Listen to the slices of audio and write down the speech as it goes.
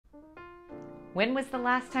When was the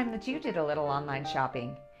last time that you did a little online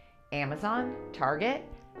shopping? Amazon, Target,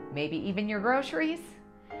 maybe even your groceries?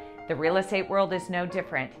 The real estate world is no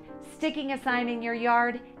different. Sticking a sign in your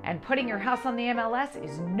yard and putting your house on the MLS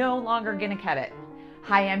is no longer going to cut it.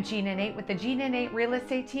 Hi, I'm Gina Nate with the Gina Nate Real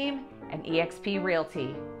Estate Team and eXp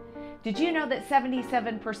Realty. Did you know that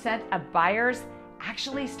 77% of buyers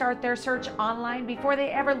actually start their search online before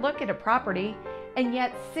they ever look at a property? And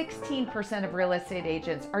yet 16% of real estate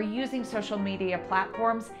agents are using social media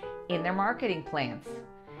platforms in their marketing plans.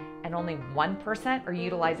 And only 1% are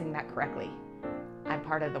utilizing that correctly. I'm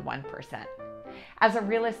part of the 1%. As a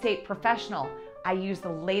real estate professional, I use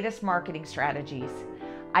the latest marketing strategies.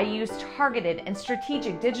 I use targeted and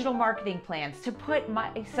strategic digital marketing plans to put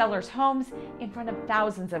my sellers' homes in front of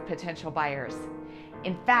thousands of potential buyers.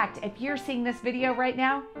 In fact, if you're seeing this video right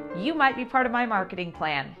now, you might be part of my marketing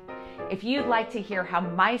plan. If you'd like to hear how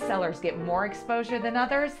my sellers get more exposure than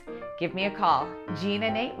others, give me a call.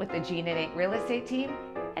 Gina Nate with the Gina Nate Real Estate Team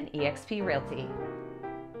and eXp Realty.